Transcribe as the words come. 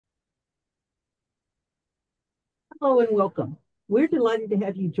Hello and welcome. We're delighted to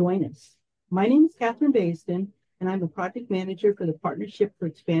have you join us. My name is Catherine Baisden, and I'm the project manager for the Partnership for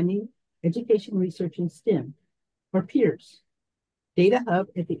Expanding Education Research in STEM, or PEERS, Data Hub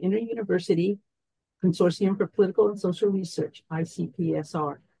at the Inter-University Consortium for Political and Social Research,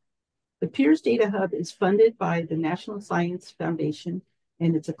 ICPSR. The PEERS Data Hub is funded by the National Science Foundation,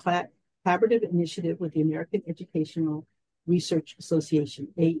 and it's a collaborative initiative with the American Educational Research Association,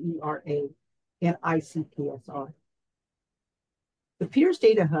 AERA, and ICPSR. The PEERS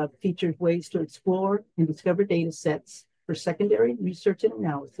Data Hub features ways to explore and discover data sets for secondary research and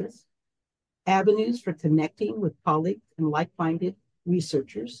analysis, avenues for connecting with colleagues and like-minded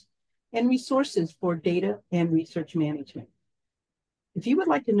researchers, and resources for data and research management. If you would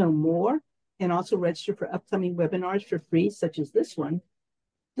like to know more and also register for upcoming webinars for free, such as this one,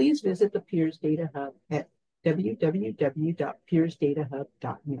 please visit the PEERS Data Hub at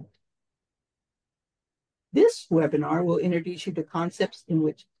www.peersdatahub.net. This webinar will introduce you to concepts in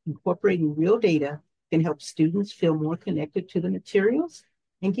which incorporating real data can help students feel more connected to the materials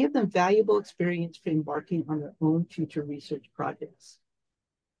and give them valuable experience for embarking on their own future research projects.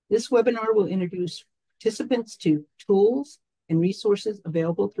 This webinar will introduce participants to tools and resources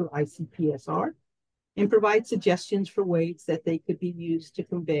available through ICPSR and provide suggestions for ways that they could be used to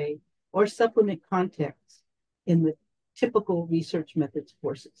convey or supplement context in the typical research methods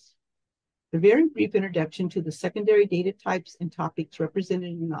courses. A very brief introduction to the secondary data types and topics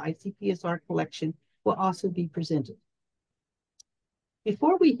represented in the ICPSR collection will also be presented.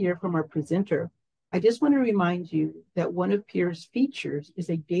 Before we hear from our presenter, I just want to remind you that one of PEERS' features is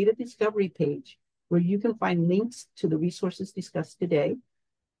a data discovery page where you can find links to the resources discussed today,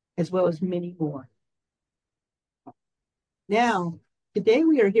 as well as many more. Now, today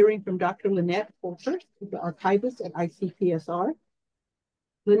we are hearing from Dr. Lynette Hoelter, the archivist at ICPSR.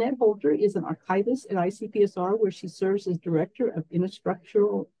 Lynette Hoelter is an archivist at ICPSR, where she serves as Director of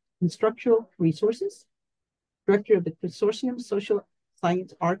Instructional Resources, Director of the Consortium Social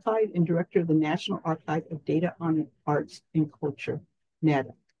Science Archive, and Director of the National Archive of Data on Arts and Culture,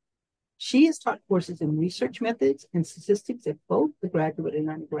 NADAC. She has taught courses in research methods and statistics at both the graduate and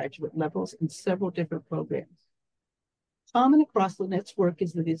undergraduate levels in several different programs. Common across Lynette's work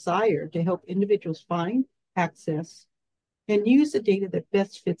is the desire to help individuals find, access, and use the data that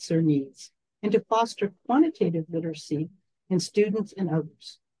best fits their needs, and to foster quantitative literacy in students and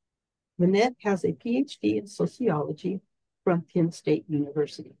others. Lynette has a PhD in sociology from Penn State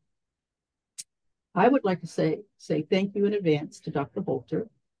University. I would like to say thank you in advance to Dr. Hoelter,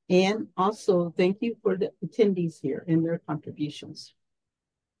 and also thank you for the attendees here and their contributions.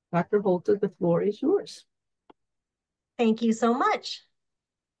 Dr. Hoelter, the floor is yours. Thank you so much.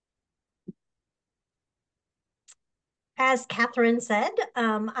 As Catherine said,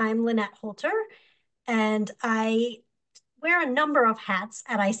 I'm Lynette Hoelter, and I wear a number of hats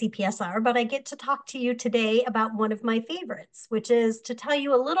at ICPSR, but I get to talk to you today about one of my favorites, which is to tell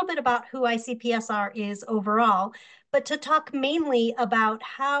you a little bit about who ICPSR is overall, but to talk mainly about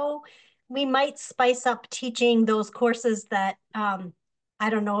how we might spice up teaching those courses that, I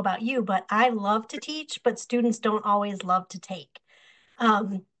don't know about you, but I love to teach, but students don't always love to take.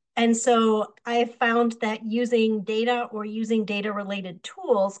 And so I found that using data or using data-related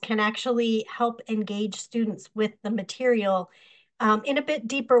tools can actually help engage students with the material in a bit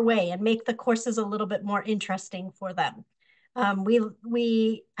deeper way and make the courses a little bit more interesting for them.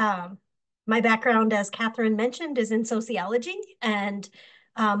 My background, as Catherine mentioned, is in sociology, and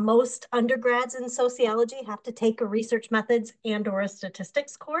most undergrads in sociology have to take a research methods and or a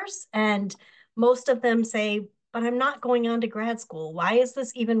statistics course, and most of them say, but I'm not going on to grad school. Why is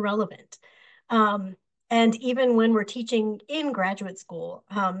this even relevant? And even when we're teaching in graduate school,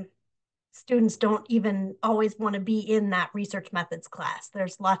 students don't even always want to be in that research methods class.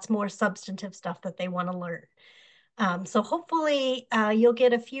 There's lots more substantive stuff that they want to learn. So hopefully you'll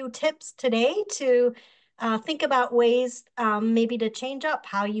get a few tips today to think about ways maybe to change up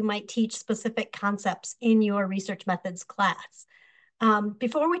how you might teach specific concepts in your research methods class.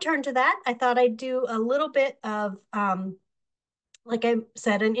 Before we turn to that, I thought I'd do a little bit of, like I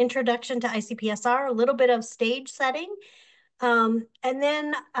said, an introduction to ICPSR, a little bit of stage setting, and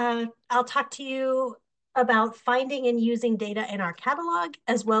then I'll talk to you about finding and using data in our catalog,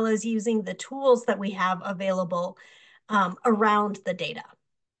 as well as using the tools that we have available around the data.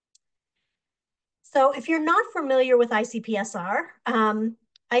 So if you're not familiar with ICPSR,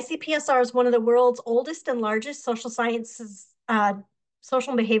 ICPSR is one of the world's oldest and largest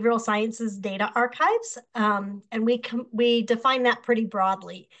social and behavioral sciences data archives, and we define that pretty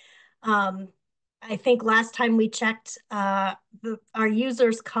broadly. I think last time we checked, our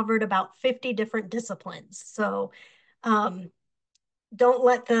users covered about 50 different disciplines. So don't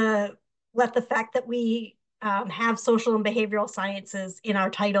let the fact that we have social and behavioral sciences in our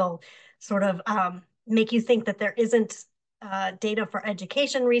title sort of make you think that there isn't data for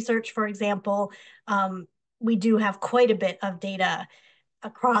education research, for example. We do have quite a bit of data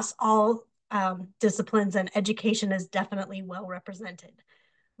across all disciplines, and education is definitely well represented.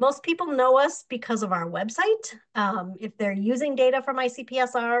 Most people know us because of our website, if they're using data from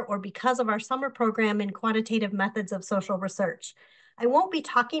ICPSR, or because of our summer program in quantitative methods of social research. I won't be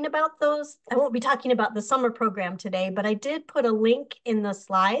talking about the summer program today, but I did put a link in the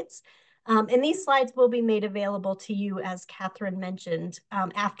slides. And these slides will be made available to you, as Catherine mentioned,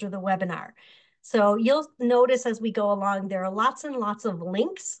 after the webinar. So you'll notice as we go along, there are lots and lots of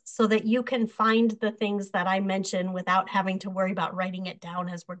links so that you can find the things that I mentioned without having to worry about writing it down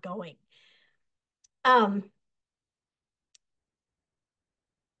as we're going. Yeah,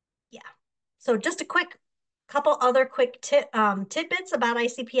 so just a couple other quick tidbits about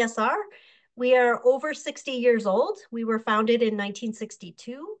ICPSR. We are over 60 years old. We were founded in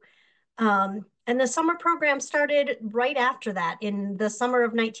 1962. And the summer program started right after that, in the summer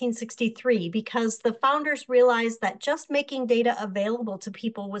of 1963, because the founders realized that just making data available to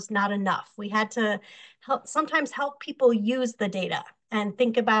people was not enough. We had to sometimes help people use the data and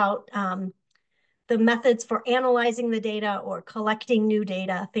think about the methods for analyzing the data or collecting new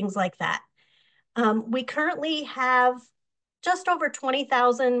data, things like that. We currently have just over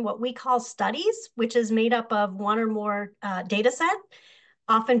 20,000 what we call studies, which is made up of one or more data set.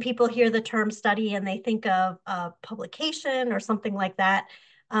 Often people hear the term study and they think of a publication or something like that.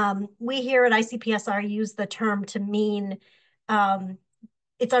 We here at ICPSR use the term to mean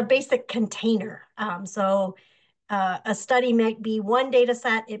it's our basic container. So a study might be one data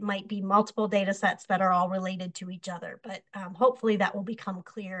set, it might be multiple data sets that are all related to each other, but hopefully that will become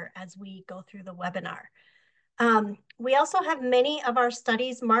clear as we go through the webinar. We also have many of our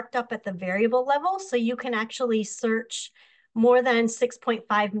studies marked up at the variable level, so you can actually search more than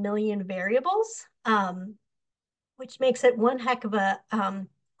 6.5 million variables, which makes it one heck of a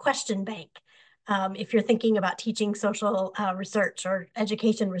question bank if you're thinking about teaching social research or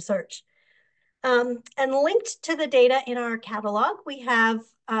education research. And linked to the data in our catalog, we have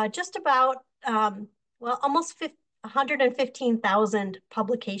just about, well, almost 115,000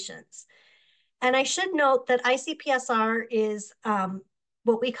 publications. And I should note that ICPSR is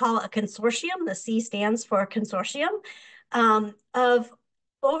what we call a consortium. The C stands for consortium of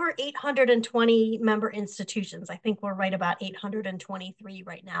over 820 member institutions. I think we're right about 823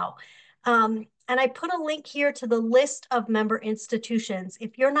 right now. And I put a link here to the list of member institutions.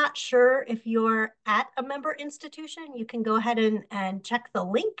 If you're not sure if you're at a member institution, you can go ahead and check the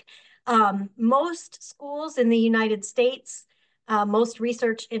link. Most schools in the United States, most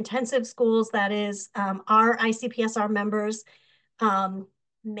research intensive schools, that is, are ICPSR members.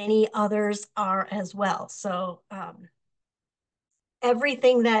 Many others are as well. So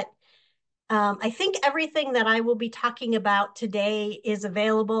everything that I think everything that I will be talking about today is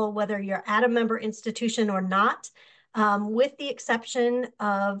available whether you're at a member institution or not, with the exception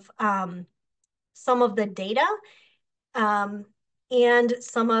of some of the data and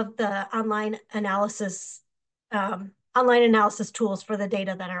some of the online analysis tools for the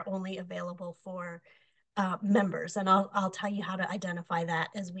data that are only available for members. And I'll tell you how to identify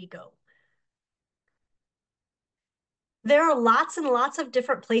that as we go. There are lots and lots of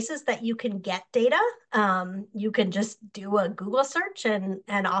different places that you can get data. You can just do a Google search and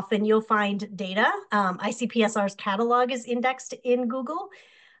often you'll find data. ICPSR's catalog is indexed in Google,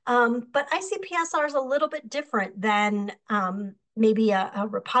 but ICPSR is a little bit different than maybe a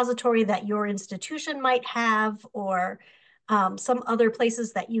repository that your institution might have, or some other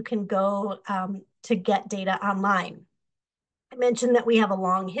places that you can go to get data online. I mentioned that we have a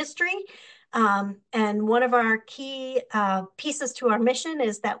long history. And one of our key pieces to our mission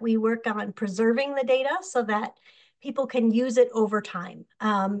is that we work on preserving the data so that people can use it over time.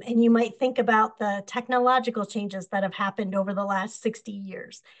 And you might think about the technological changes that have happened over the last 60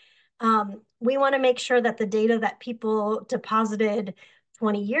 years. We want to make sure that the data that people deposited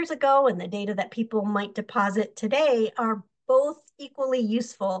 20 years ago and the data that people might deposit today are both equally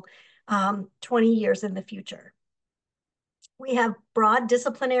useful 20 years in the future. We have broad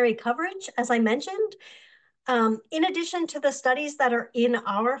disciplinary coverage, as I mentioned. In addition to the studies that are in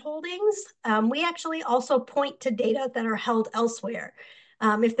our holdings, we actually also point to data that are held elsewhere.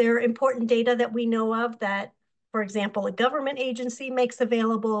 If there are important data that we know of that, for example, a government agency makes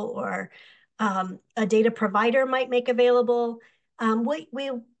available, or a data provider might make available,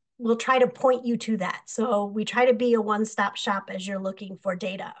 we we'll try to point you to that. So we try to be a one-stop shop as you're looking for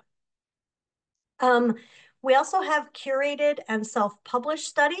data. We also have curated and self-published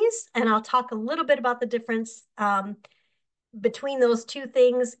studies, and I'll talk a little bit about the difference between those two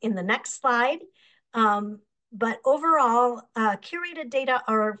things in the next slide. But overall, curated data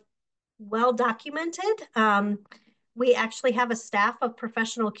are well documented. We actually have a staff of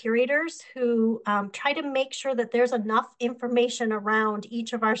professional curators who try to make sure that there's enough information around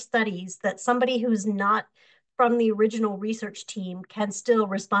each of our studies that somebody who's not from the original research team can still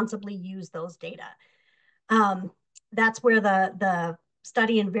responsibly use those data. That's where the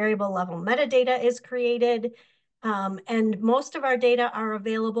study and variable level metadata is created. And most of our data are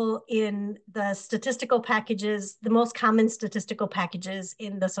available in the statistical packages, the most common statistical packages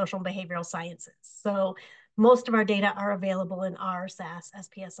in the social and behavioral sciences. So most of our data are available in R, SAS,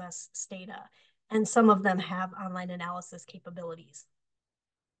 SPSS, Stata, and some of them have online analysis capabilities.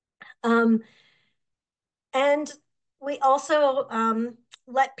 And we also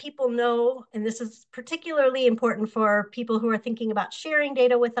let people know, and this is particularly important for people who are thinking about sharing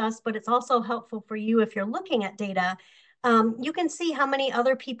data with us, but it's also helpful for you if you're looking at data. You can see how many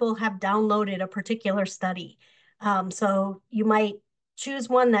other people have downloaded a particular study. So you might choose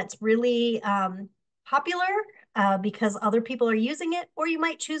one that's really popular because other people are using it, or you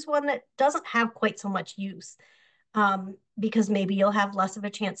might choose one that doesn't have quite so much use because maybe you'll have less of a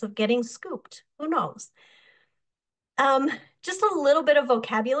chance of getting scooped. Who knows? Just a little bit of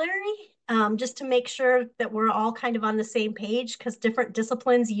vocabulary, just to make sure that we're all kind of on the same page, because different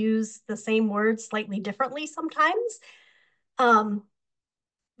disciplines use the same words slightly differently sometimes. The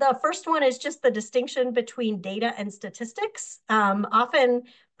first one is just the distinction between data and statistics. Often,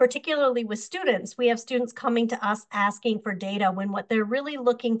 particularly with students, we have students coming to us asking for data when what they're really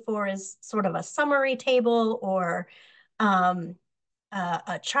looking for is sort of a summary table or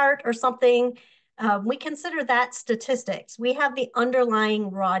a chart or something. We consider that statistics. We have the underlying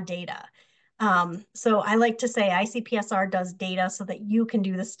raw data. So I like to say ICPSR does data so that you can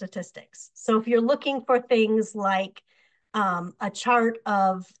do the statistics. So if you're looking for things like a chart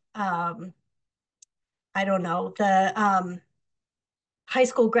of, I don't know, the high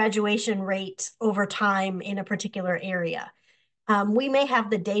school graduation rate over time in a particular area, we may have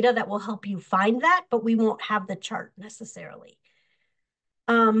the data that will help you find that, but we won't have the chart necessarily.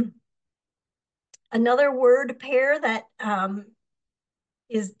 Another word pair that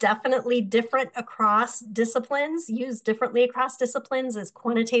is definitely different across disciplines, used differently across disciplines, is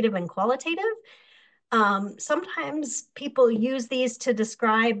quantitative and qualitative. Sometimes people use these to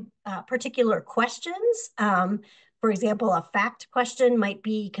describe particular questions. For example, a fact question might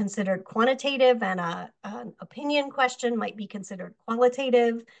be considered quantitative and an opinion question might be considered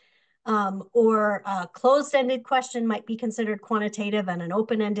qualitative. Or a closed-ended question might be considered quantitative and an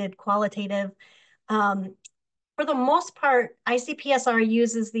open-ended qualitative. For the most part, ICPSR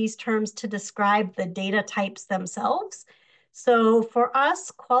uses these terms to describe the data types themselves. So for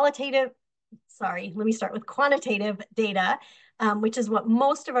us, quantitative data, which is what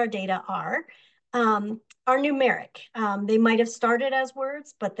most of our data are numeric. They might have started as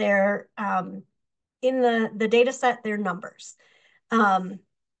words, but they're in the data set, they're numbers.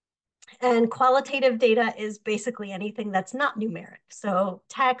 And qualitative data is basically anything that's not numeric. So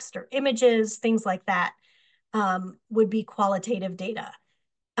text or images, things like that would be qualitative data.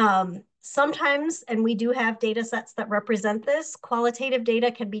 Sometimes, and we do have data sets that represent this, qualitative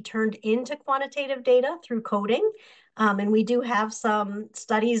data can be turned into quantitative data through coding. And we do have some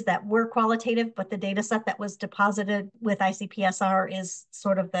studies that were qualitative, but the data set that was deposited with ICPSR is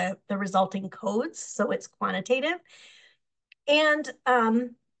sort of the resulting codes, so it's quantitative. And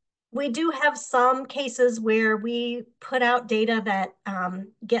we do have some cases where we put out data that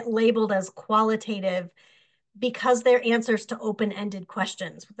get labeled as qualitative because they're answers to open-ended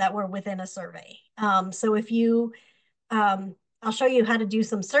questions that were within a survey. So if you, I'll show you how to do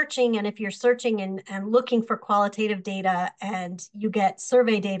some searching, and if you're searching and looking for qualitative data and you get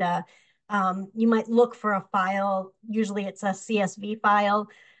survey data, you might look for a file, usually it's a CSV file,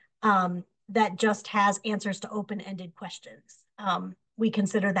 that just has answers to open-ended questions. We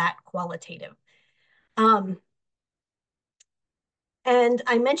consider that qualitative. And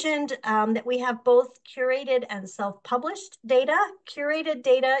I mentioned that we have both curated and self-published data. Curated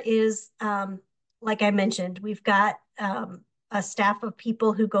data is, like I mentioned, we've got a staff of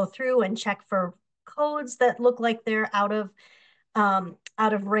people who go through and check for codes that look like they're out of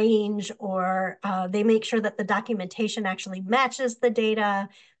range, or they make sure that the documentation actually matches the data.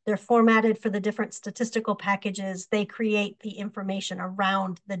 They're formatted for the different statistical packages. They create the information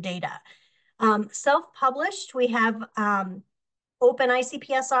around the data. Self-published, we have open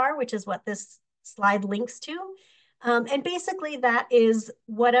ICPSR, which is what this slide links to. And basically that is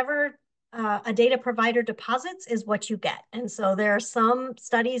whatever a data provider deposits is what you get. And so there are some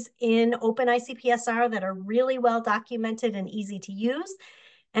studies in open ICPSR that are really well documented and easy to use,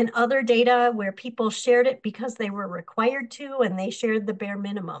 and other data where people shared it because they were required to, and they shared the bare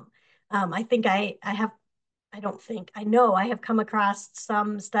minimum. I know I have come across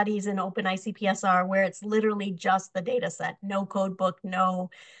some studies in open ICPSR where it's literally just the data set, no code book, no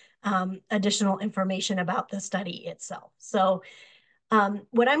additional information about the study itself. So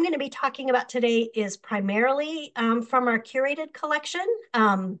what I'm going to be talking about today is primarily from our curated collection,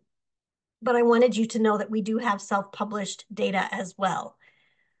 but I wanted you to know that we do have self-published data as well.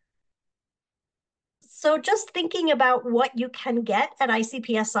 So just thinking about what you can get at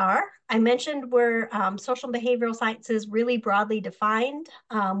ICPSR, I mentioned we're social and behavioral sciences really broadly defined.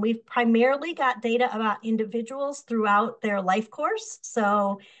 We've primarily got data about individuals throughout their life course.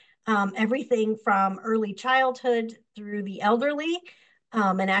 So everything from early childhood through the elderly,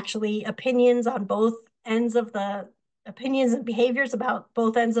 and actually opinions on both ends of the opinions and behaviors about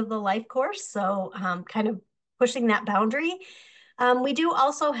both ends of the life course. So kind of pushing that boundary. We do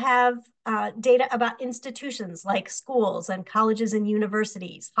also have data about institutions like schools and colleges and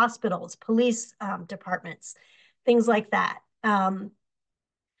universities, hospitals, police departments, things like that.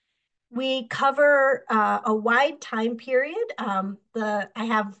 We cover a wide time period. I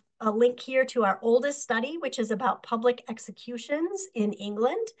have a link here to our oldest study, which is about public executions in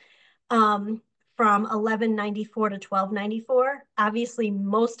England from 1194 to 1294. Obviously,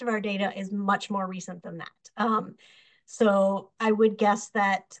 most of our data is much more recent than that. So I would guess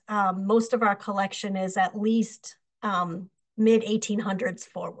that most of our collection is at least mid-1800s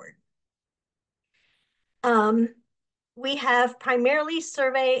forward. We have primarily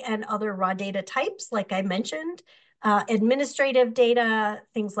survey and other raw data types, like I mentioned, administrative data,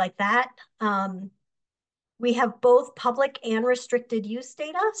 things like that. We have both public and restricted use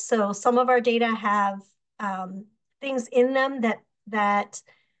data. So some of our data have things in them that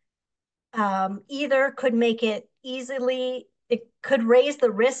either could make it it could raise the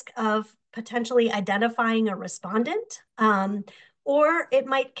risk of potentially identifying a respondent, or it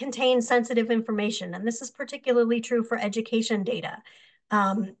might contain sensitive information. And this is particularly true for education data.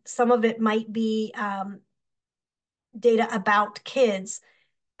 Some of it might be data about kids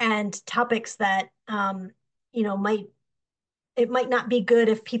and topics that, it might not be good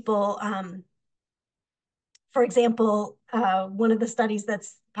if people, for example, one of the studies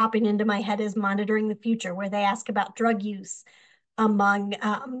that's popping into my head is Monitoring the Future, where they ask about drug use among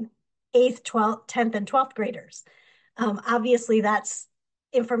 8th, 12th, 10th, and 12th graders. Obviously, that's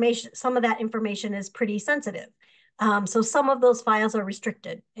information. Some of that information is pretty sensitive. So some of those files are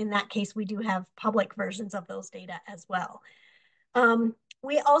restricted. In that case, we do have public versions of those data as well.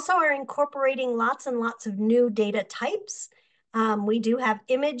 We also are incorporating lots and lots of new data types. We do have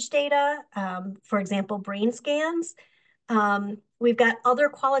image data, for example, brain scans. We've got other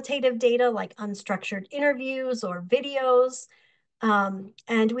qualitative data like unstructured interviews or videos.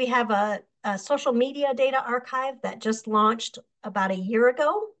 And we have a social media data archive that just launched about a year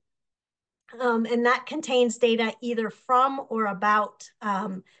ago. And that contains data either from or about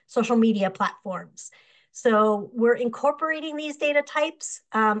social media platforms. So we're incorporating these data types.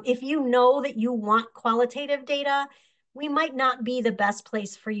 If you know that you want qualitative data, we might not be the best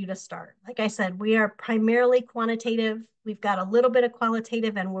place for you to start. Like I said, we are primarily quantitative. We've got a little bit of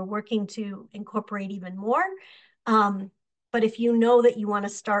qualitative, and we're working to incorporate even more. But if you know that you want to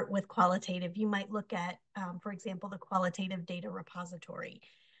start with qualitative, you might look at, for example, the qualitative data repository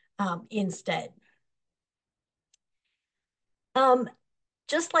instead.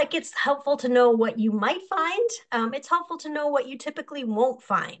 Just like it's helpful to know what you might find, it's helpful to know what you typically won't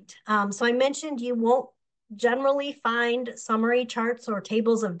find. So I mentioned you won't generally find summary charts or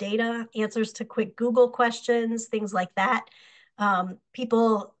tables of data, answers to quick Google questions, things like that.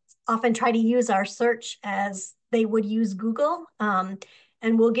 People often try to use our search as they would use Google, and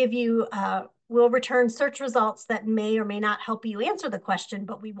we'll give you, we'll return search results that may or may not help you answer the question,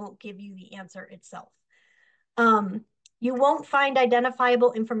 but we won't give you the answer itself. You won't find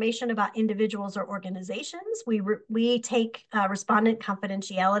identifiable information about individuals or organizations. We take respondent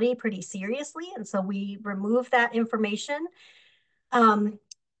confidentiality pretty seriously, and so we remove that information.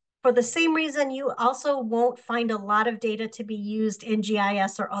 For the same reason, you also won't find a lot of data to be used in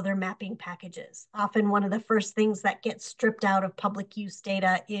GIS or other mapping packages. Often one of the first things that gets stripped out of public use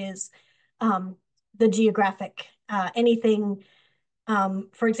data is the geographic, anything.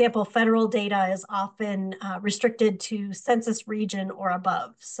 For example, federal data is often restricted to census region or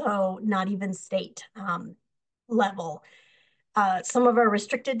above, so not even state level. Some of our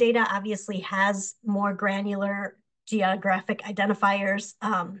restricted data obviously has more granular geographic identifiers,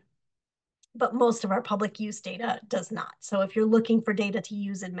 but most of our public use data does not. So if you're looking for data to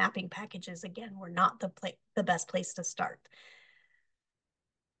use in mapping packages, again, we're not the best place to start.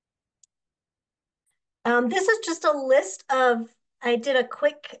 This is just a list of, I did a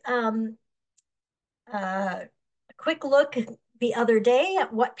quick look the other day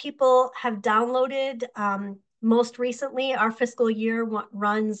at what people have downloaded. Most recently, our fiscal year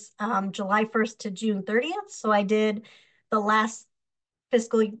runs July 1st to June 30th. So I did the last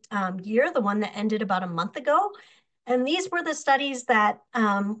fiscal year, the one that ended about a month ago. And these were the studies that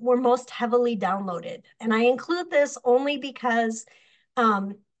were most heavily downloaded. And I include this only because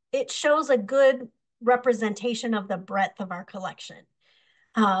it shows a good representation of the breadth of our collection.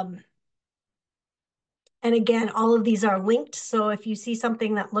 And again, all of these are linked. So if you see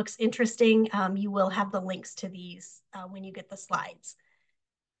something that looks interesting, you will have the links to these when you get the slides.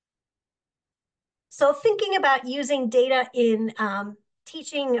 So thinking about using data in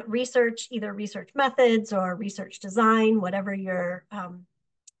teaching research, either research methods or research design, whatever your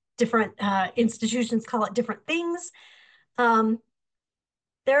different institutions call it different things.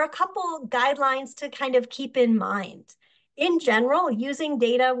 There are a couple guidelines to kind of keep in mind. In general, using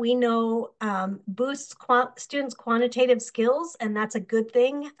data, we know boosts students' quantitative skills, and that's a good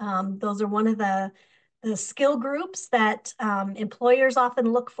thing. Those are one of the skill groups that employers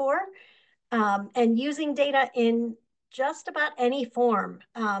often look for. And using data in just about any form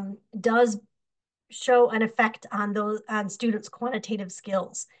does show an effect on students' quantitative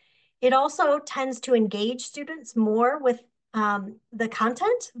skills. It also tends to engage students more with the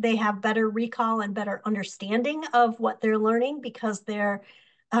content. They have better recall and better understanding of what they're learning because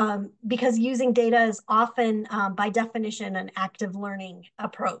using data is often, by definition, an active learning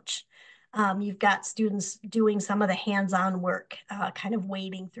approach. You've got students doing some of the hands-on work, kind of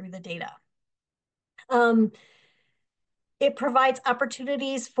wading through the data. It provides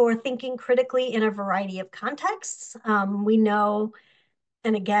opportunities for thinking critically in a variety of contexts. We know,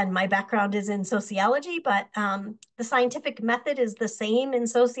 and again, my background is in sociology, but the scientific method is the same in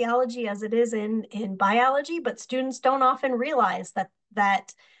sociology as it is in biology, but students don't often realize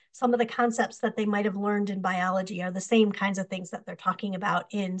that some of the concepts that they might have learned in biology are the same kinds of things that they're talking about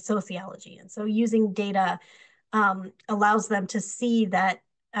in sociology. And so using data allows them to see that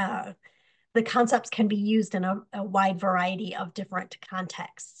the concepts can be used in a wide variety of different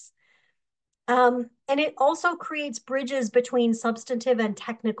contexts. And it also creates bridges between substantive and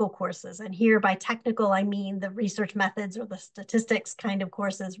technical courses. And here by technical, I mean the research methods or the statistics kind of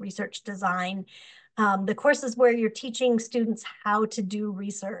courses, research design, the courses where you're teaching students how to do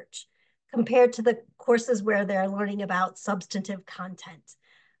research compared to the courses where they're learning about substantive content.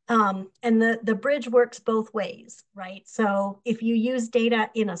 And the bridge works both ways, right? So if you use data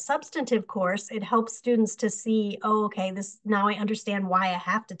in a substantive course, it helps students to see, oh, okay, now I understand why I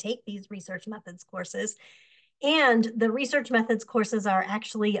have to take these research methods courses. And the research methods courses are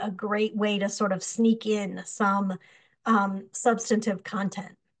actually a great way to sort of sneak in some substantive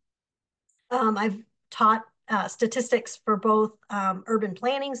content. I've taught statistics for both urban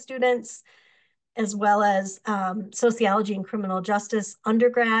planning students, as well as sociology and criminal justice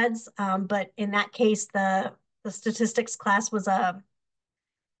undergrads. But in that case, the statistics class was a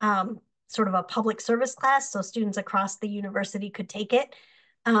sort of a public service class, so students across the university could take it.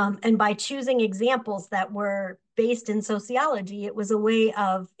 And by choosing examples that were based in sociology, it was a way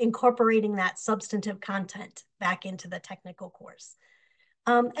of incorporating that substantive content back into the technical course.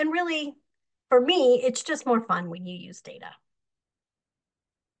 And really, for me, it's just more fun when you use data.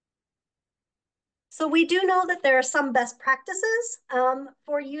 So we do know that there are some best practices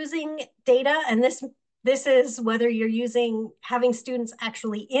for using data, and this is whether you're having students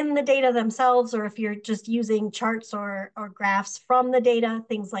actually in the data themselves, or if you're just using charts or graphs from the data,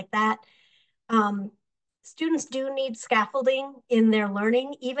 things like that. Students do need scaffolding in their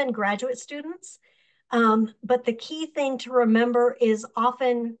learning, even graduate students. But the key thing to remember is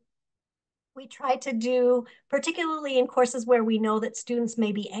often we try to do, particularly in courses where we know that students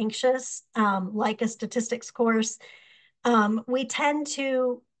may be anxious, like a statistics course, we tend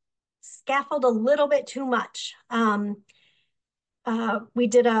to scaffold a little bit too much. We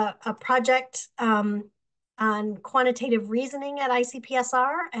did a project on quantitative reasoning at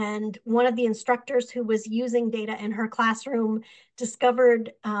ICPSR, and one of the instructors who was using data in her classroom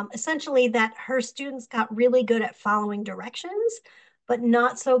discovered essentially that her students got really good at following directions, but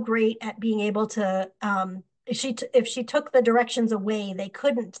not so great at being able to, if she took the directions away, they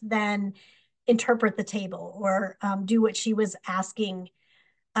couldn't then interpret the table or do what she was asking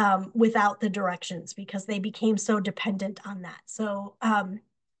without the directions because they became so dependent on that. So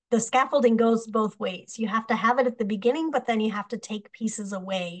the scaffolding goes both ways. You have to have it at the beginning, but then you have to take pieces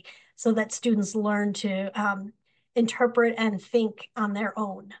away so that students learn to interpret and think on their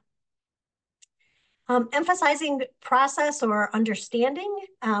own. Emphasizing process or understanding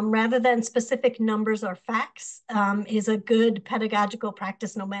rather than specific numbers or facts is a good pedagogical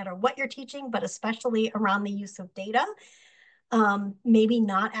practice no matter what you're teaching, but especially around the use of data. Maybe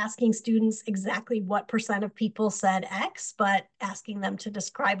not asking students exactly what % of people said X, but asking them to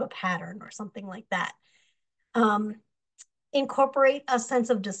describe a pattern or something like that. Incorporate a sense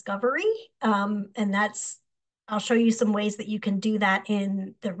of discovery, and I'll show you some ways that you can do that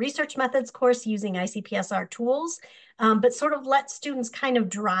in the research methods course using ICPSR tools, but sort of let students kind of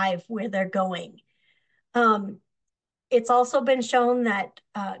drive where they're going. It's also been shown that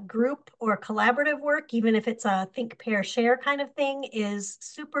group or collaborative work, even if it's a think, pair, share kind of thing, is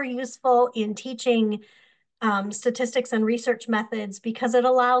super useful in teaching statistics and research methods because it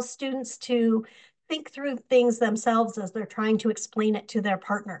allows students to think through things themselves as they're trying to explain it to their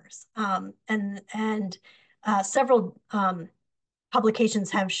partners. Several publications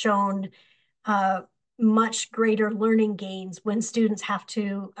have shown much greater learning gains when students have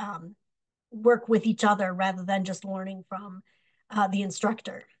to work with each other rather than just learning from the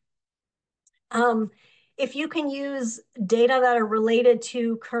instructor. If you can use data that are related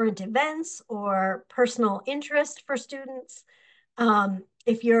to current events or personal interest for students,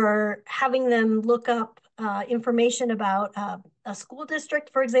 if you're having them look up information about a school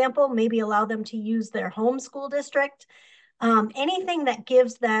district, for example, maybe allow them to use their home school district, anything that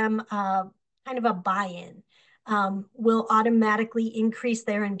gives them kind of a buy-in will automatically increase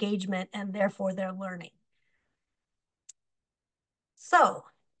their engagement and therefore their learning. So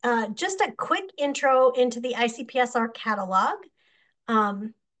just a quick intro into the ICPSR catalog.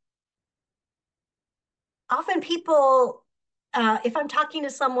 Often people, if I'm talking to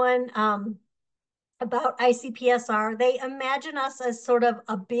someone about ICPSR, they imagine us as sort of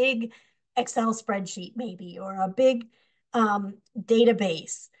a big Excel spreadsheet maybe, or a big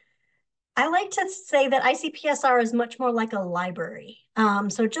database. I like to say that ICPSR is much more like a library.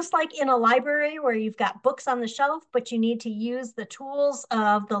 So just like in a library where you've got books on the shelf, but you need to use the tools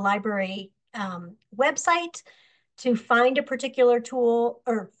of the library website to find a particular tool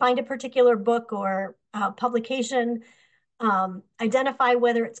or find a particular book or publication, identify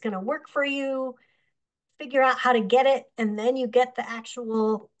whether it's going to work for you, figure out how to get it, and then you get the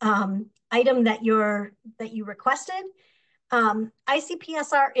actual item that you requested.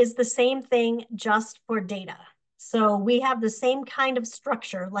 ICPSR is the same thing just for data. So we have the same kind of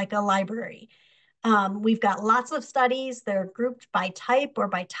structure like a library. We've got lots of studies. They're grouped by type or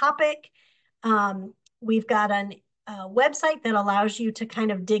by topic. We've got a website that allows you to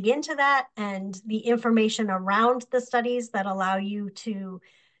kind of dig into that and the information around the studies that allow you to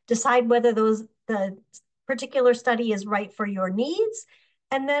decide whether the particular study is right for your needs.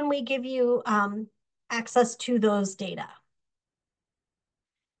 And then we give you access to those data.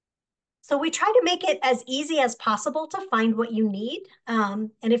 So we try to make it as easy as possible to find what you need.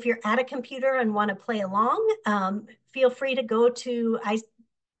 And if you're at a computer and want to play along, feel free to go to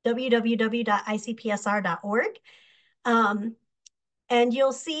www.icpsr.org. And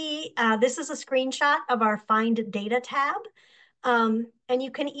you'll see this is a screenshot of our Find Data tab. And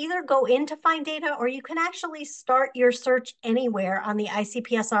you can either go in to find data or you can actually start your search anywhere on the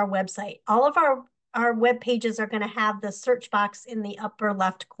ICPSR website. All of our web pages are going to have the search box in the upper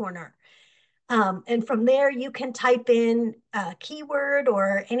left corner. And from there, you can type in a keyword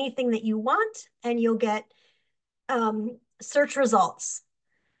or anything that you want, and you'll get search results.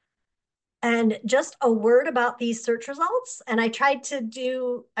 And just a word about these search results. And I tried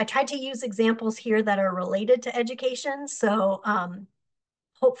to use examples here that are related to education. So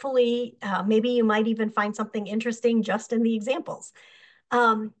hopefully, maybe you might even find something interesting just in the examples.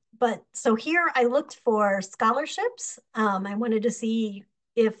 But so here I looked for scholarships. I wanted to see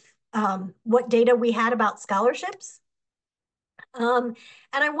if what data we had about scholarships. And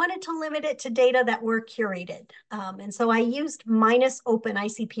I wanted to limit it to data that were curated. And so I used -open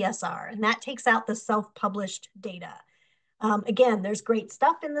ICPSR, and that takes out the self-published data. Again, there's great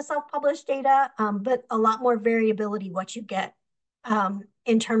stuff in the self-published data, but a lot more variability what you get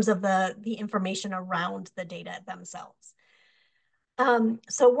in terms of the information around the data themselves.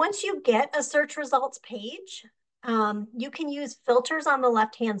 So once you get a search results page, you can use filters on the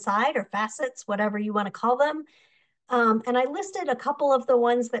left-hand side or facets, whatever you want to call them. And I listed a couple of the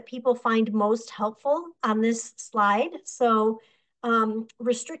ones that people find most helpful on this slide. So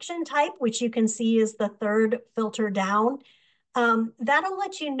restriction type, which you can see is the third filter down. That'll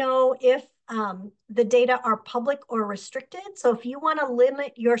let you know if the data are public or restricted. So if you want to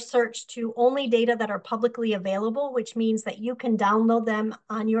limit your search to only data that are publicly available, which means that you can download them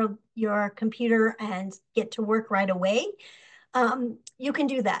on your computer and get to work right away, you can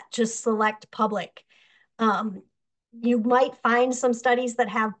do that. Just select public. You might find some studies that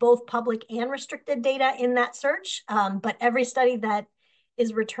have both public and restricted data in that search, but every study that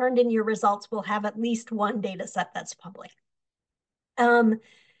is returned in your results will have at least one data set that's public.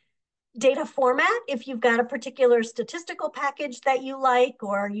 Data format, if you've got a particular statistical package that you like,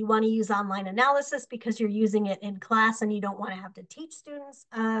 or you want to use online analysis because you're using it in class and you don't want to have to teach students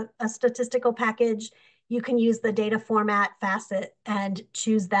a statistical package, you can use the data format facet and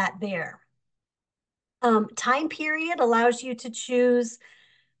choose that there. Time period allows you to choose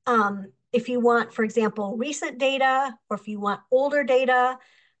if you want, for example, recent data, or if you want older data,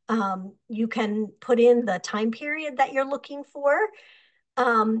 you can put in the time period that you're looking for.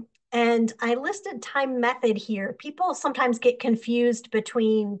 And I listed time method here. People sometimes get confused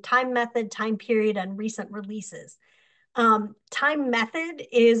between time method, time period, and recent releases. Time method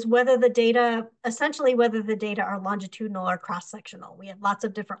is whether the data, essentially whether the data are longitudinal or cross-sectional. We have lots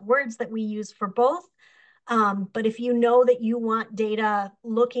of different words that we use for both. But if you know that you want data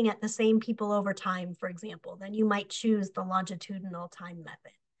looking at the same people over time, for example, then you might choose the longitudinal time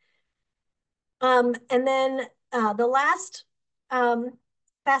method. And then the last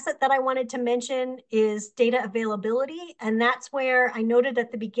facet that I wanted to mention is data availability. And that's where I noted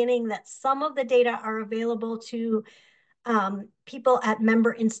at the beginning that some of the data are available to people at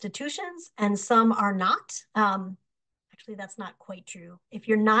member institutions and some are not. Actually, that's not quite true. If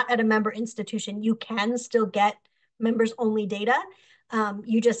you're not at a member institution, you can still get members only data.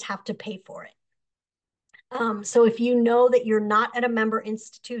 You just have to pay for it. So if you know that you're not at a member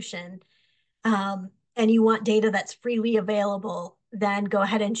institution, and you want data that's freely available, then go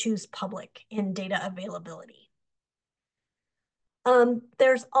ahead and choose public in data availability.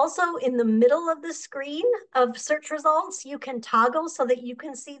 There's also in the middle of the screen of search results, you can toggle so that you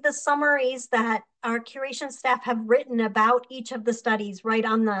can see the summaries that our curation staff have written about each of the studies right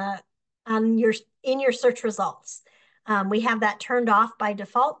in your search results. We have that turned off by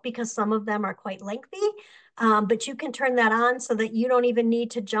default because some of them are quite lengthy, but you can turn that on so that you don't even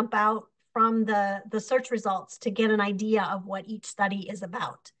need to jump out from the search results to get an idea of what each study is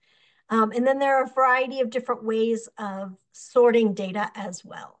about. And then there are a variety of different ways of sorting data as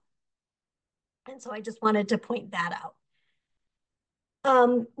well. And so I just wanted to point that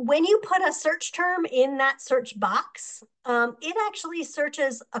out. When you put a search term in that search box, it actually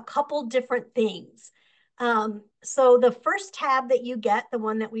searches a couple different things. So the first tab that you get, the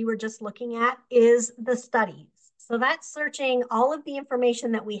one that we were just looking at, is the studies. So that's searching all of the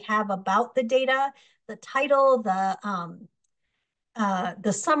information that we have about the data, the title, the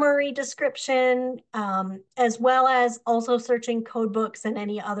summary description, as well as also searching code books and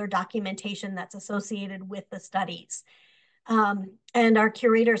any other documentation that's associated with the studies. And our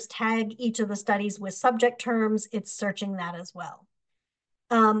curators tag each of the studies with subject terms. It's searching that as well.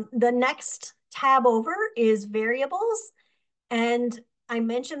 The next tab over is variables. And I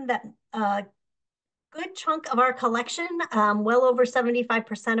mentioned that a good chunk of our collection, well over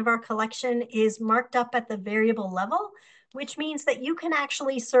 75% of our collection, is marked up at the variable level, which means that you can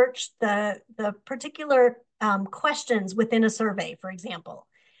actually search the particular questions within a survey, for example.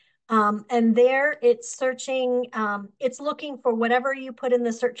 And there it's searching, it's looking for whatever you put in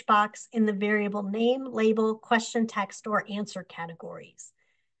the search box in the variable name, label, question text, or answer categories.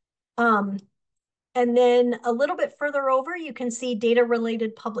 And then a little bit further over, you can see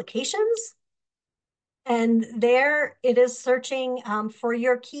data-related publications. And there it is searching for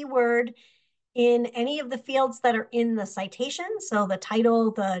your keyword in any of the fields that are in the citation. So the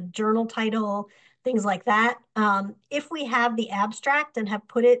title, the journal title, things like that. If we have the abstract and have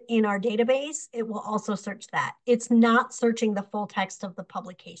put it in our database, it will also search that. It's not searching the full text of the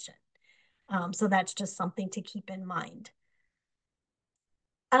publication. So that's just something to keep in mind.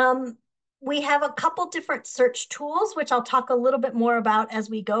 We have a couple different search tools, which I'll talk a little bit more about as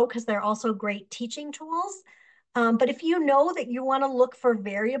we go, because they're also great teaching tools. But if you know that you want to look for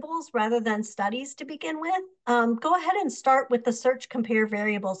variables rather than studies to begin with, go ahead and start with the Search Compare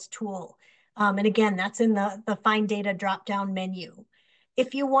Variables tool. And again, that's in the Find Data drop-down menu.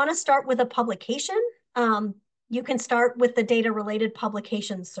 If you want to start with a publication, you can start with the data-related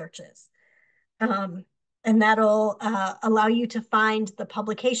publication searches. And that'll allow you to find the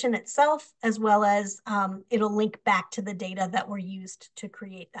publication itself, as well as it'll link back to the data that were used to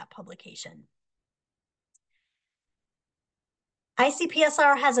create that publication.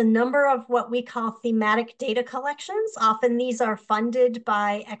 ICPSR has a number of what we call thematic data collections. Often these are funded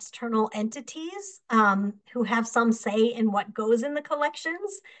by external entities who have some say in what goes in the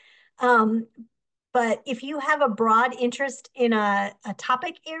collections. But if you have a broad interest in a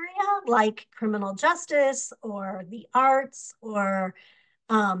topic area like criminal justice or the arts or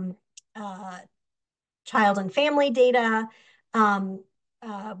child and family data,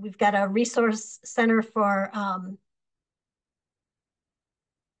 we've got a resource center for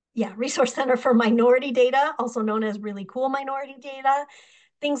Resource Center for Minority Data, also known as Really Cool Minority Data,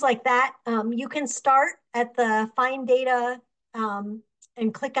 things like that. You can start at the Find Data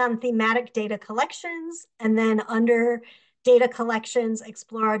and click on Thematic Data Collections, and then under Data Collections,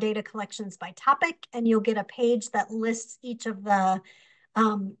 explore our data collections by topic, and you'll get a page that lists each of the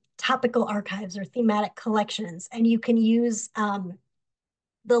topical archives or thematic collections, and you can use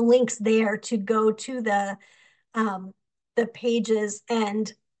the links there to go to the pages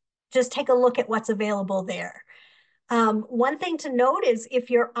and just take a look at what's available there. One thing to note is if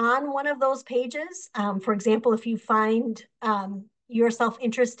you're on one of those pages, for example, if you find yourself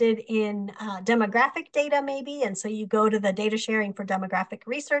interested in demographic data maybe, and so you go to the data sharing for demographic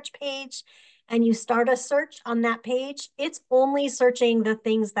research page and you start a search on that page, it's only searching the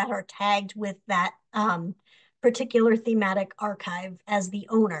things that are tagged with that particular thematic archive as the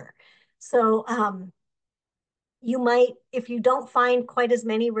owner. So you might, if you don't find quite as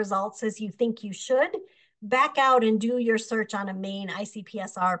many results as you think you should, back out and do your search on a main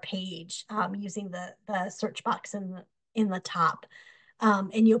ICPSR page using the search box in the top,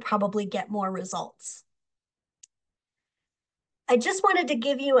 and you'll probably get more results. I just wanted to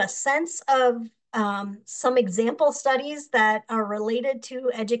give you a sense of some example studies that are related to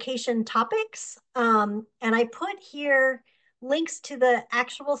education topics. And I put here links to the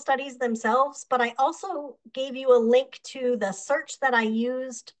actual studies themselves, but I also gave you a link to the search that I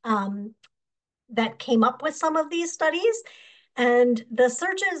used that came up with some of these studies. And the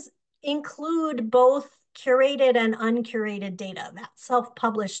searches include both curated and uncurated data, that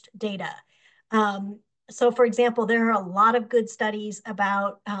self-published data. So for example, there are a lot of good studies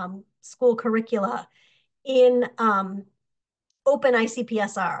about school curricula in Open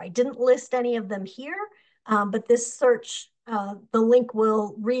ICPSR. I didn't list any of them here, but this search, the link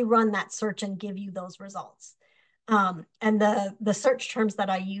will rerun that search and give you those results. And the search terms that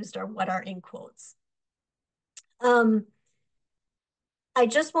I used are what are in quotes. I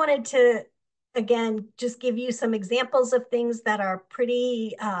just wanted to, again, just give you some examples of things that are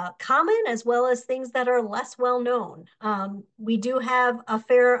pretty common as well as things that are less well known. We do have a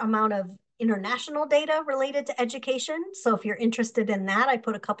fair amount of international data related to education. So if you're interested in that, I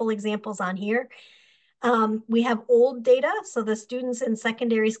put a couple examples on here. We have old data. So the students in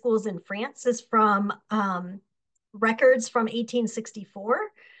secondary schools in France is from records from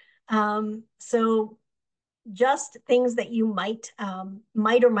 1864. So just things that you might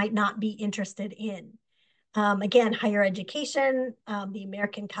or might not be interested in. Again, higher education, the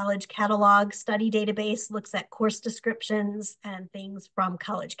American College Catalog Study Database looks at course descriptions and things from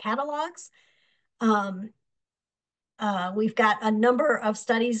college catalogs. We've got a number of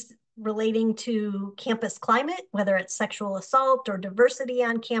studies relating to campus climate, whether it's sexual assault or diversity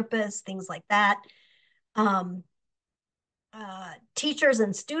on campus, things like that. Teachers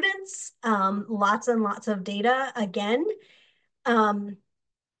and students, lots and lots of data again.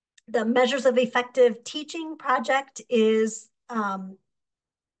 The Measures of Effective Teaching project is,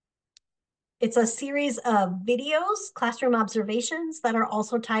 it's a series of videos, classroom observations that are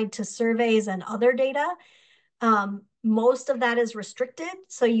also tied to surveys and other data. Most of that is restricted,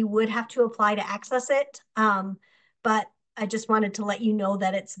 so you would have to apply to access it. But I just wanted to let you know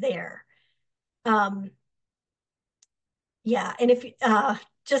that it's there. Yeah, and if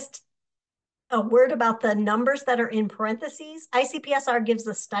just a word about the numbers that are in parentheses, ICPSR gives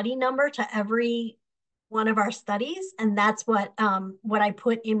the study number to every one of our studies, and that's what I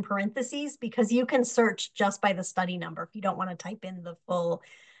put in parentheses, because you can search just by the study number if you don't want to type in the full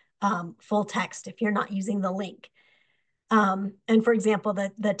text if you're not using the link. And for example,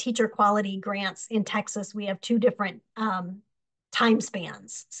 the teacher quality grants in Texas, we have 2 different time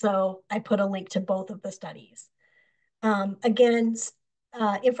spans. So I put a link to both of the studies. Again,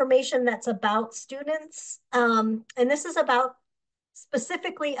 information that's about students. And this is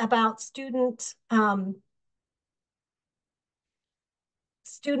specifically about student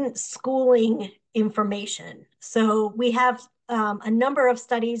schooling information. So we have a number of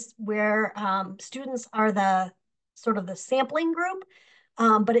studies where students are the sort of the sampling group,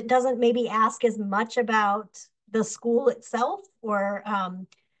 but it doesn't maybe ask as much about the school itself or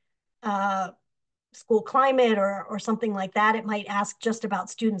school climate or something like that. It might ask just about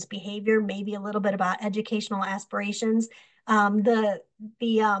students' behavior, maybe a little bit about educational aspirations. The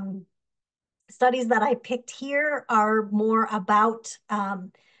studies that I picked here are more about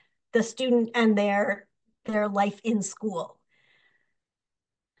the student and their life in school.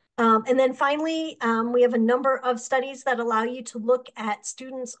 And then finally, we have a number of studies that allow you to look at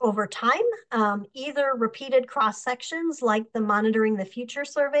students over time, either repeated cross sections like the Monitoring the Future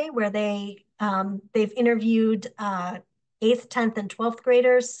survey, where they've interviewed 8th, 10th, and 12th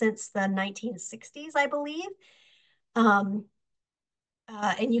graders since the 1960s, I believe. And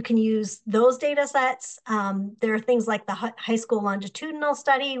you can use those data sets. There are things like the high school longitudinal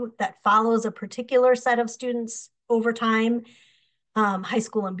study that follows a particular set of students over time. High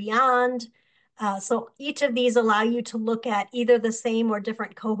school and beyond. So each of these allow you to look at either the same or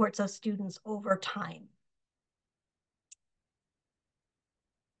different cohorts of students over time.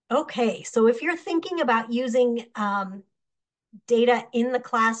 Okay, so if you're thinking about using data in the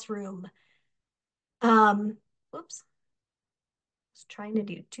classroom, whoops, I was trying to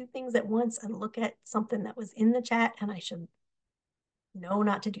do two things at once and look at something that was in the chat, and I should know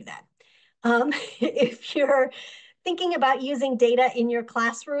not to do that. If you're thinking about using data in your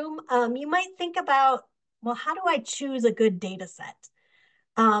classroom, you might think about, well, how do I choose a good data set?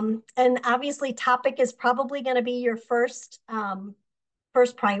 And obviously topic is probably going to be your first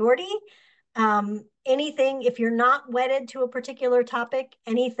priority. Anything, if you're not wedded to a particular topic,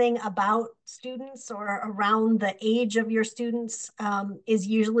 anything about students or around the age of your students is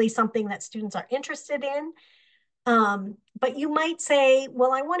usually something that students are interested in. But you might say,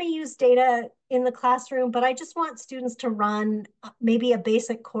 well, I want to use data in the classroom, but I just want students to run maybe a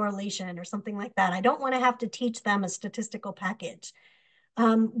basic correlation or something like that. I don't want to have to teach them a statistical package.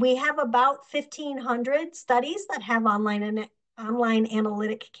 We have about 1,500 studies that have online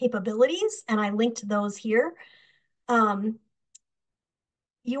analytic capabilities, and I linked those here. You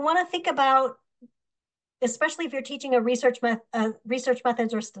want to think about, especially if you're teaching a research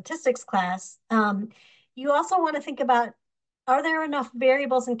methods or statistics class, you also want to think about, are there enough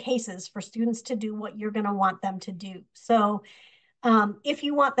variables and cases for students to do what you're going to want them to do? So if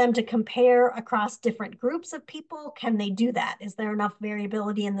you want them to compare across different groups of people, can they do that? Is there enough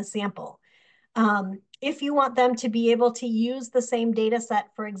variability in the sample? If you want them to be able to use the same data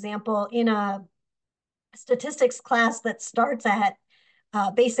set, for example, in a statistics class that starts at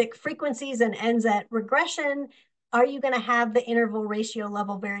basic frequencies and ends at regression, are you going to have the interval ratio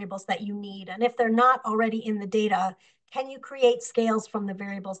level variables that you need? And if they're not already in the data, can you create scales from the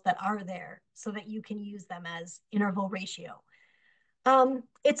variables that are there so that you can use them as interval ratio?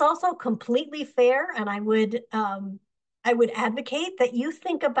 It's also completely fair, and I would advocate that you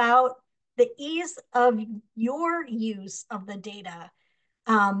think about the ease of your use of the data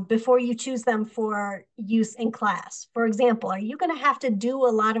before you choose them for use in class. For example, are you going to have to do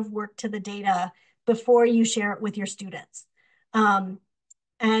a lot of work to the data before you share it with your students? So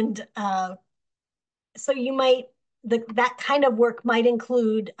you might, that kind of work might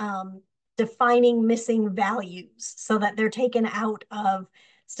include defining missing values so that they're taken out of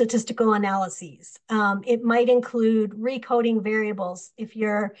statistical analyses. It might include recoding variables if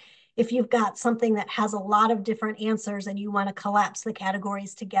you've got something that has a lot of different answers and you want to collapse the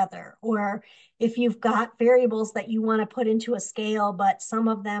categories together, or if you've got variables that you want to put into a scale, but some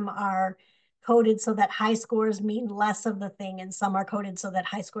of them are coded so that high scores mean less of the thing and some are coded so that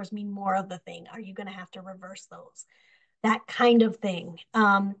high scores mean more of the thing. Are you going to have to reverse those? That kind of thing.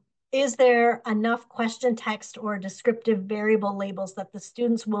 Is there enough question text or descriptive variable labels that the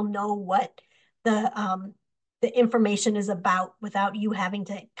students will know what the information is about without you having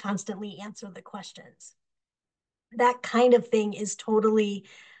to constantly answer the questions? That kind of thing is totally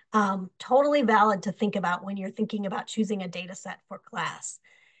valid to think about when you're thinking about choosing a data set for class.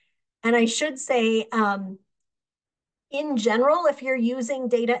 And I should say, in general, if you're using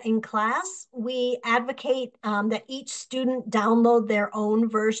data in class, we advocate that each student download their own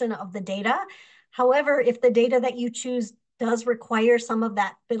version of the data. However, if the data that you choose does require some of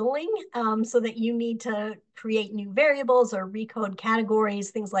that fiddling, so that you need to create new variables or recode categories,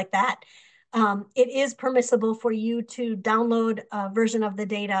 things like that, it is permissible for you to download a version of the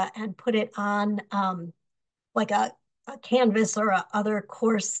data and put it on like a Canvas or a other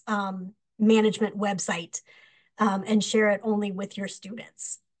course management website and share it only with your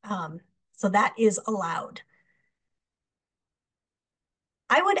students. So that is allowed.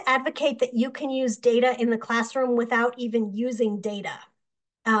 I would advocate that you can use data in the classroom without even using data.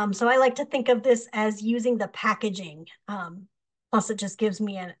 So I like to think of this as using the packaging. Plus it just gives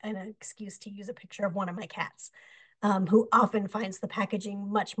me an excuse to use a picture of one of my cats. who often finds the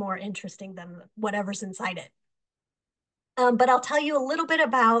packaging much more interesting than whatever's inside it. But I'll tell you a little bit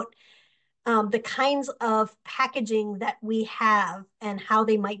about the kinds of packaging that we have and how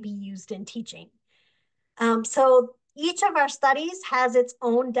they might be used in teaching. So each of our studies has its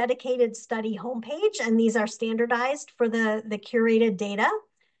own dedicated study homepage, and these are standardized for the curated data.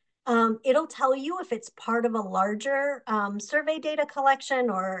 It'll tell you if it's part of a larger survey data collection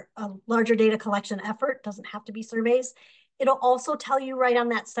or a larger data collection effort. Doesn't have to be surveys. It'll also tell you right on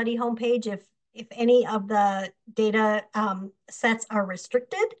that study homepage if any of the data sets are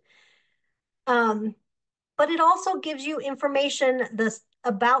restricted. But it also gives you information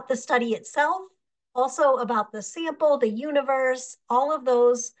about the study itself, also about the sample, the universe, all of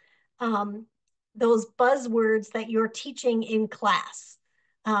those buzzwords that you're teaching in class.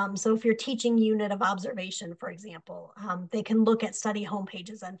 So if you're teaching unit of observation, for example, they can look at study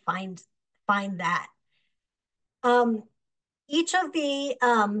homepages and find that. Each of the,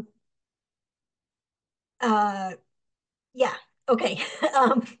 yeah, okay.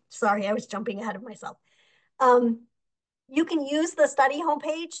 Sorry, I was jumping ahead of myself. You can use the study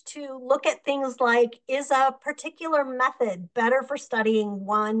homepage to look at things like, is a particular method better for studying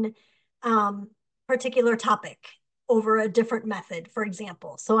one particular topic over a different method, for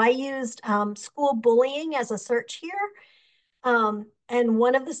example. So I used school bullying as a search here. And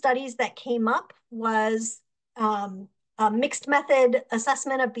one of the studies that came up was a mixed method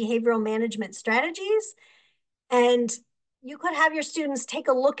assessment of behavioral management strategies. And you could have your students take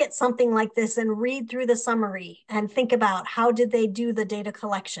a look at something like this and read through the summary and think about how did they do the data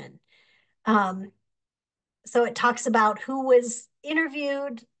collection. So it talks about who was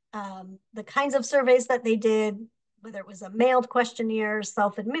interviewed, the kinds of surveys that they did, whether it was a mailed questionnaire,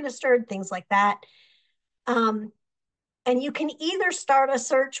 self-administered, things like that. And you can either start a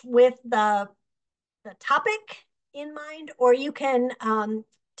search with the topic in mind, or you can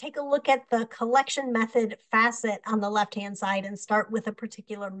take a look at the collection method facet on the left-hand side and start with a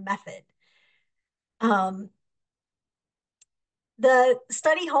particular method. The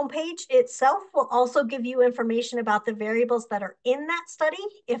study homepage itself will also give you information about the variables that are in that study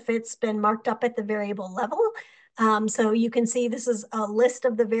if it's been marked up at the variable level. So you can see this is a list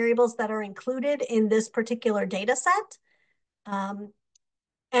of the variables that are included in this particular data set.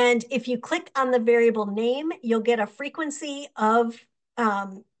 And if you click on the variable name, you'll get a frequency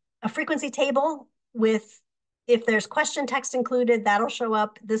table with, if there's question text included, that'll show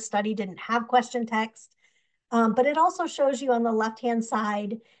up. This study didn't have question text. But it also shows you on the left-hand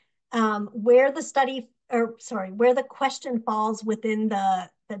side where the question falls within the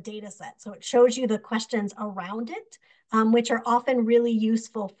data set. So it shows you the questions around it, which are often really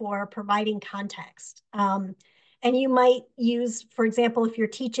useful for providing context. And you might use, for example, if you're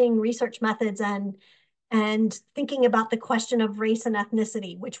teaching research methods and thinking about the question of race and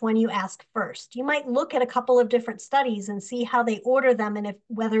ethnicity, which one you ask first. You might look at a couple of different studies and see how they order them and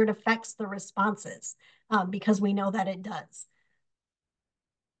whether it affects the responses, because we know that it does.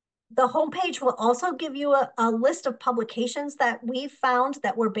 The homepage will also give you a list of publications that we've found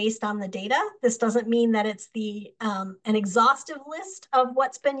that were based on the data. This doesn't mean that it's an exhaustive list of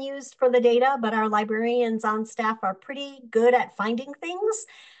what's been used for the data, but our librarians on staff are pretty good at finding things.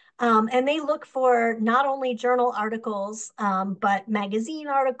 And they look for not only journal articles, but magazine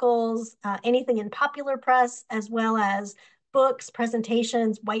articles, anything in popular press, as well as books,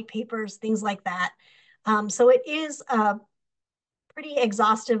 presentations, white papers, things like that. So it is a pretty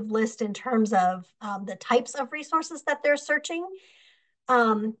exhaustive list in terms of the types of resources that they're searching.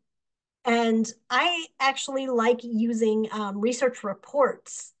 And I actually like using research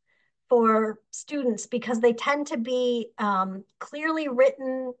reports for students because they tend to be clearly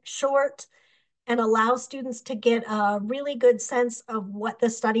written, short, and allow students to get a really good sense of what the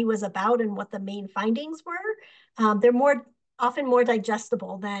study was about and what the main findings were. They're often more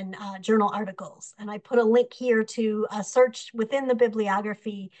digestible than journal articles. And I put a link here to a search within the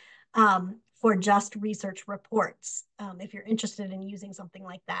bibliography for just research reports, if you're interested in using something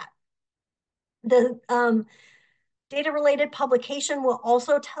like that. The data-related publication will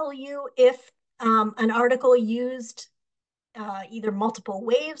also tell you if an article used either multiple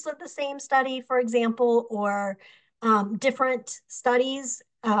waves of the same study, for example, or different studies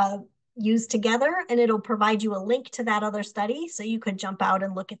used together, and it'll provide you a link to that other study, so you could jump out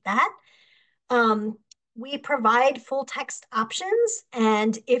and look at that. We provide full text options,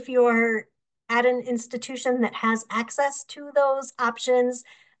 and if you're at an institution that has access to those options,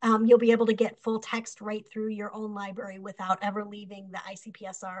 you'll be able to get full text right through your own library without ever leaving the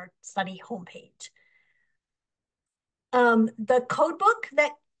ICPSR study homepage. The codebook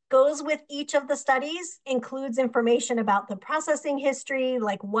that goes with each of the studies includes information about the processing history,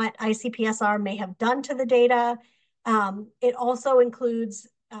 like what ICPSR may have done to the data. It also includes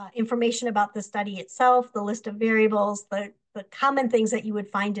information about the study itself, the list of variables, the common things that you would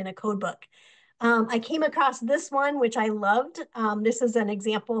find in a code book. I came across this one, which I loved. This is an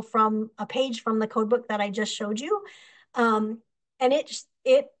example from a page from the code book that I just showed you. And it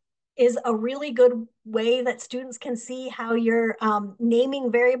is a really good way that students can see how you're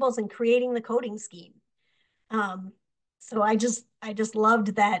naming variables and creating the coding scheme. So I just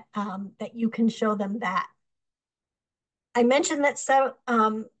loved that, that you can show them that. I mentioned that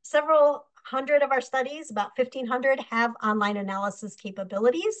several hundred of our studies, about 1,500, have online analysis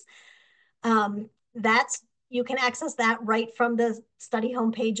capabilities. You can access that right from the study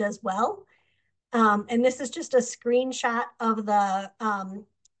homepage as well. And this is just a screenshot of the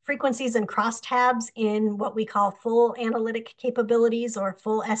frequencies and crosstabs in what we call full analytic capabilities or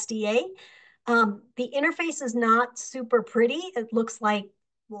full SDA. The interface is not super pretty. It looks like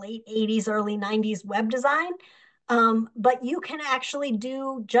late 80s, early 90s web design. But you can actually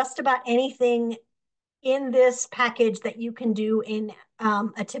do just about anything in this package that you can do in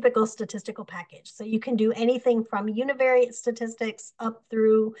a typical statistical package. So you can do anything from univariate statistics up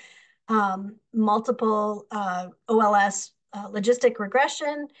through multiple OLS logistic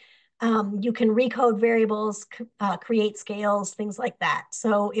regression. You can recode variables, create scales, things like that.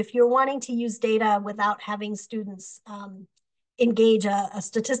 So if you're wanting to use data without having students engage a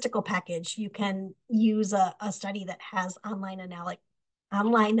statistical package, you can use a study that has online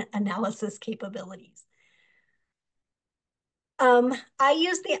analysis capabilities. I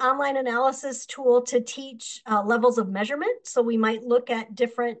use the online analysis tool to teach levels of measurement. So we might look at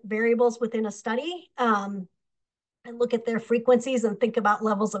different variables within a study and look at their frequencies and think about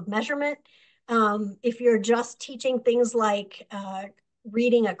levels of measurement. If you're just teaching things like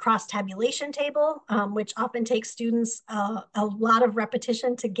reading a cross-tabulation table, which often takes students a lot of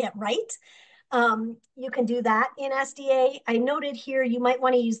repetition to get right, you can do that in SDA. I noted here you might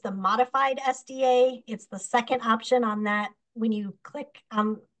want to use the modified SDA. It's the second option on that when you click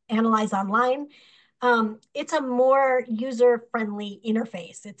Analyze Online. It's a more user-friendly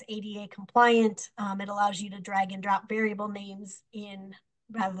interface. It's ADA compliant. It allows you to drag and drop variable names in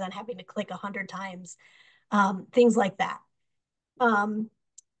rather than having to click 100 times, things like that.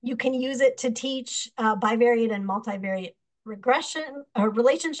 You can use it to teach bivariate and multivariate regression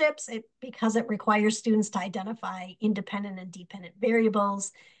relationships because it requires students to identify independent and dependent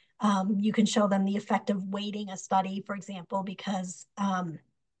variables. You can show them the effect of weighting a study, for example, because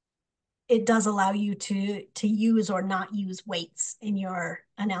it does allow you to use or not use weights in your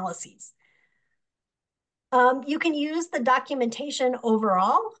analyses. You can use the documentation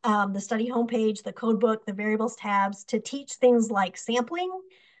overall, the study homepage, the codebook, the variables tabs to teach things like sampling,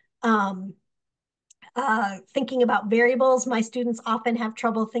 thinking about variables. My students often have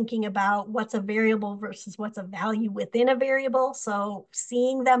trouble thinking about what's a variable versus what's a value within a variable. So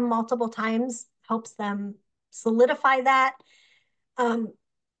seeing them multiple times helps them solidify that.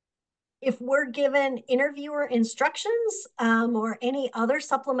 If we're given interviewer instructions or any other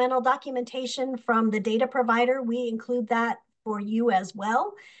supplemental documentation from the data provider, we include that for you as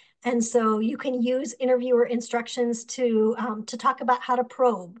well. And so you can use interviewer instructions to talk about how to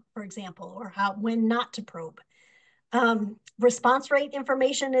probe, for example, or when not to probe. Response rate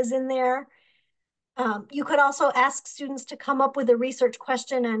information is in there. You could also ask students to come up with a research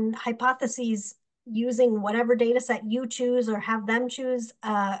question and hypotheses using whatever data set you choose, or have them choose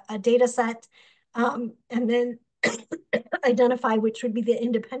a data set, and then identify which would be the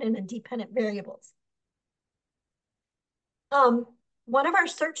independent and dependent variables. One of our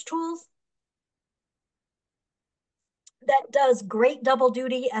search tools that does great double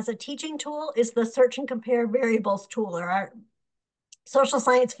duty as a teaching tool is the Search and Compare Variables tool, or our social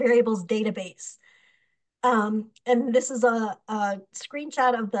science variables database. And this is a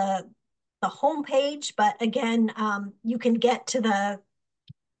screenshot of the home page, but again, you can get to the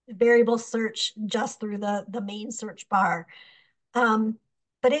variable search just through the main search bar.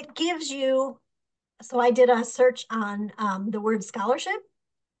 But it gives you, so I did a search on the word scholarship,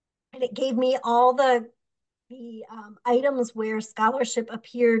 and it gave me all the items where scholarship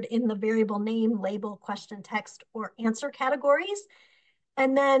appeared in the variable name, label, question, text, or answer categories.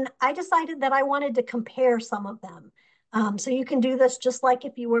 And then I decided that I wanted to compare some of them. So you can do this just like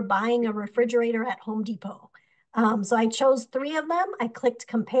if you were buying a refrigerator at Home Depot. So I chose 3 of them. I clicked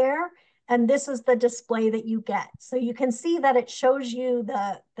compare, and this is the display that you get. So you can see that it shows you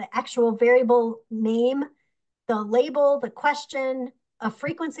the actual variable name, the label, the question, a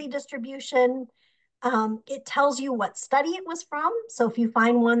frequency distribution, It tells you what study it was from. So if you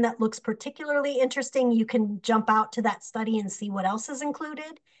find one that looks particularly interesting, you can jump out to that study and see what else is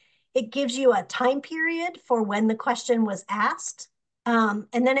included. It gives you a time period for when the question was asked. And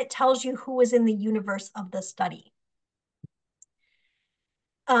then it tells you who was in the universe of the study.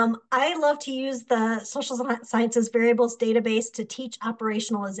 I love to use the social sciences variables database to teach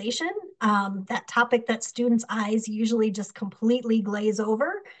operationalization, that topic that students' eyes usually just completely glaze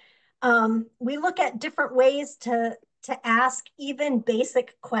over. We look at different ways to ask even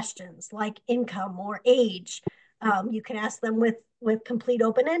basic questions like income or age. You can ask them with complete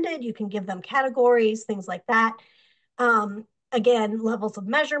open-ended, you can give them categories, things like that. Again, levels of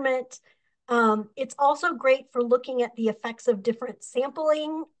measurement. It's also great for looking at the effects of different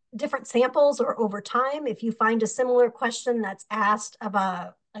samples or over time. If you find a similar question that's asked of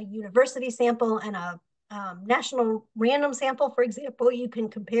a university sample and a national random sample, for example, you can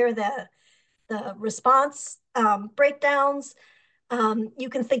compare the response breakdowns. You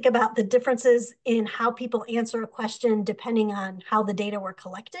can think about the differences in how people answer a question depending on how the data were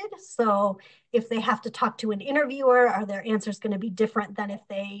collected. So if they have to talk to an interviewer, are their answers going to be different than if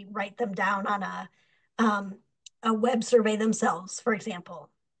they write them down on a web survey themselves, for example.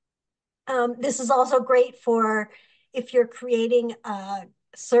 This is also great for if you're creating a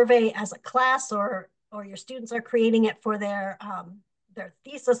survey as a class or your students are creating it for their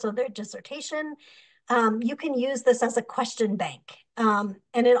thesis or their dissertation. You can use this as a question bank. And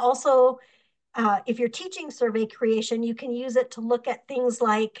it also, if you're teaching survey creation, you can use it to look at things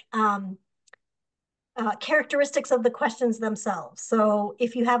like characteristics of the questions themselves. So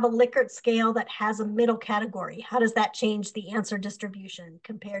if you have a Likert scale that has a middle category, how does that change the answer distribution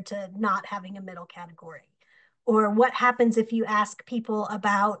compared to not having a middle category? Or what happens if you ask people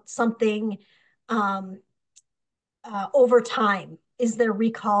about something over time? Is their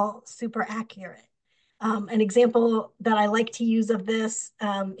recall super accurate? An example that I like to use of this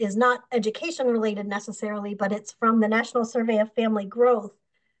is not education related necessarily, but it's from the National Survey of Family Growth,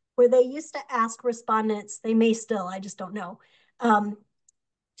 where they used to ask respondents, they may still, I just don't know,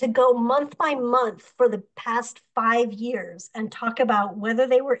 to go month by month for the past 5 years and talk about whether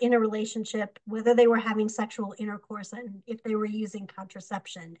they were in a relationship, whether they were having sexual intercourse, and if they were using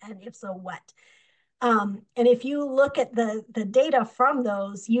contraception, and if so, what. And if you look at the data from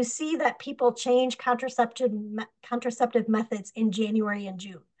those, you see that people change contraceptive methods in January and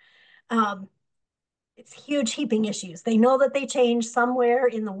June. It's huge heaping issues. They know that they change somewhere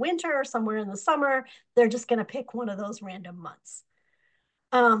in the winter or somewhere in the summer. They're just going to pick one of those random months.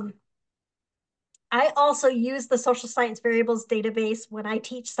 I also use the social science variables database when I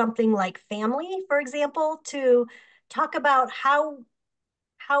teach something like family, for example, to talk about how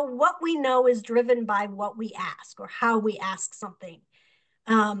what we know is driven by what we ask or how we ask something.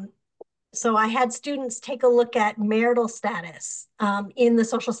 So I had students take a look at marital status in the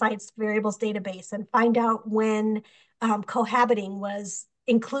social science variables database and find out when cohabiting was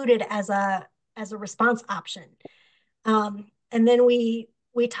included as a response option. And then we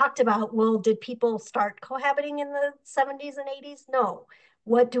talked about, well, did people start cohabiting in the 70s and 80s? No.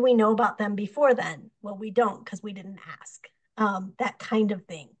 What do we know about them before then? Well, we don't because we didn't ask. That kind of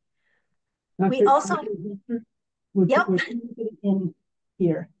thing. We also, we're in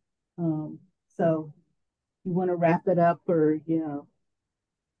here. So you want to wrap it up or,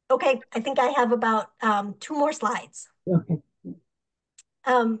 Okay, I think I have about 2 more slides. Okay.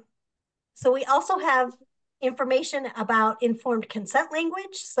 So we also have information about informed consent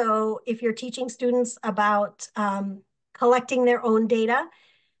language. So if you're teaching students about collecting their own data,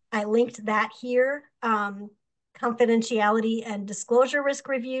 I linked that here. Confidentiality and disclosure risk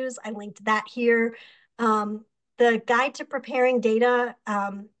reviews, I linked that here. The guide to preparing data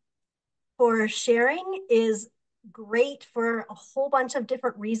for sharing is great for a whole bunch of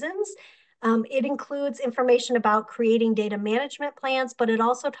different reasons. It includes information about creating data management plans, but it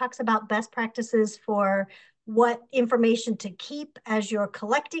also talks about best practices for what information to keep as you're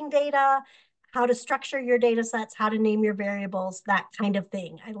collecting data, how to structure your data sets, how to name your variables, that kind of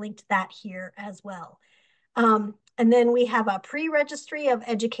thing. I linked that here as well. And then we have a pre-registry of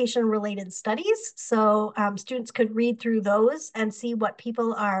education-related studies. So students could read through those and see what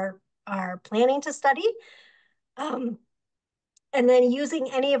people are planning to study. And then using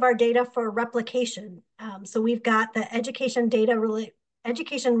any of our data for replication. So we've got the education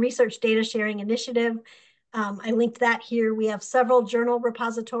research data sharing initiative. I linked that here. We have several journal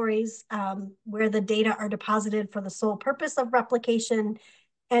repositories where the data are deposited for the sole purpose of replication,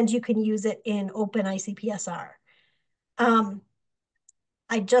 and you can use it in open ICPSR.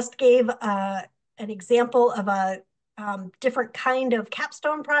 I just gave an example of a different kind of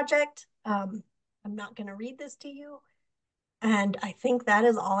capstone project. I'm not going to read this to you. And I think that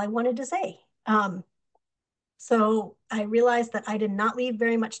is all I wanted to say. So I realized that I did not leave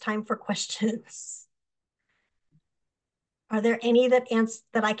very much time for questions. Are there any that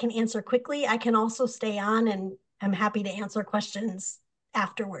I can answer quickly? I can also stay on, and I'm happy to answer questions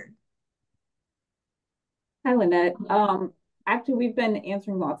afterward. Hi, Lynette. Actually, we've been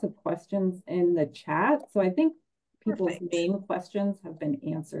answering lots of questions in the chat, so I think people's main questions have been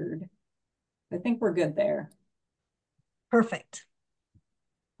answered. I think we're good there. Perfect.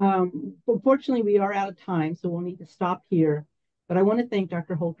 Unfortunately, we are out of time, so we'll need to stop here. But I want to thank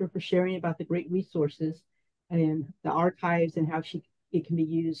Dr. Hoelter for sharing about the great resources and the archives and how it can be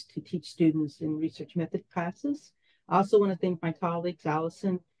used to teach students in research method classes. I also want to thank my colleagues,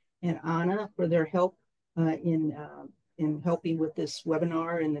 Allison and Anna, for their help in helping with this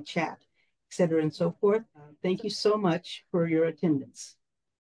webinar and the chat, et cetera, and so forth. Thank you so much for your attendance.